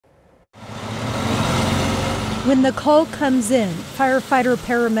When the call comes in, firefighter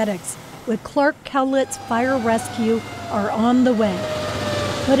paramedics with Clark Cowlitz Fire Rescue are on the way.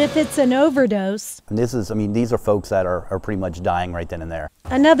 But if it's an overdose... And these are folks that are pretty much dying right then and there.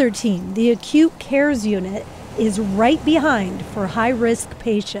 Another team, the Acute Cares Unit, is right behind for high-risk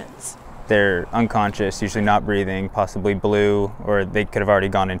patients. They're unconscious, usually not breathing, possibly blue, or they could have already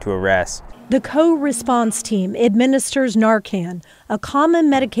gone into arrest. The co-response team administers Narcan, a common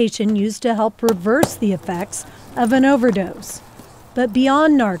medication used to help reverse the effects of an overdose. But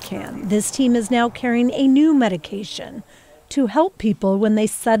beyond Narcan, this team is now carrying a new medication to help people when they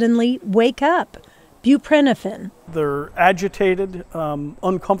suddenly wake up, buprenorphine. They're agitated,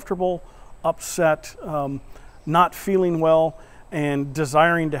 uncomfortable, upset, not feeling well, and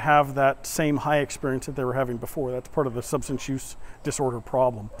desiring to have that same high experience that they were having before. That's part of the substance use disorder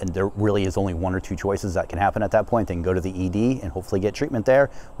problem. And there really is only one or two choices that can happen at that point. They can go to the ED and hopefully get treatment there,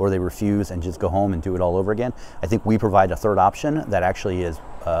 or they refuse and just go home and do it all over again. I think we provide a third option that actually is,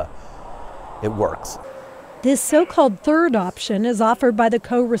 it works. This so-called third option is offered by the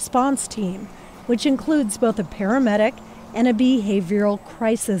co-response team, which includes both a paramedic and a behavioral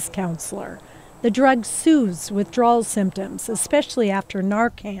crisis counselor. The drug soothes withdrawal symptoms, especially after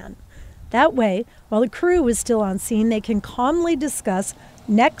Narcan. That way, while the crew is still on scene, they can calmly discuss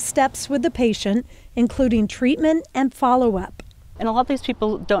next steps with the patient, including treatment and follow-up. And a lot of these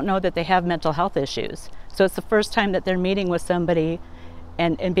people don't know that they have mental health issues. So it's the first time that they're meeting with somebody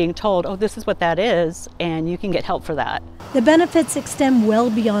and being told, oh, this is what that is, and you can get help for that. The benefits extend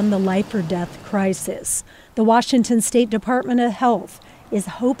well beyond the life or death crisis. The Washington State Department of Health is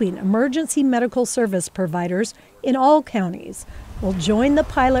hoping emergency medical service providers in all counties will join the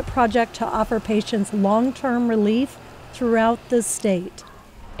pilot project to offer patients long-term relief throughout the state.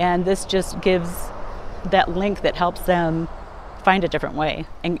 And this just gives that link that helps them find a different way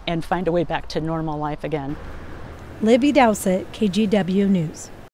and find a way back to normal life again. Libby Dowsett, KGW News.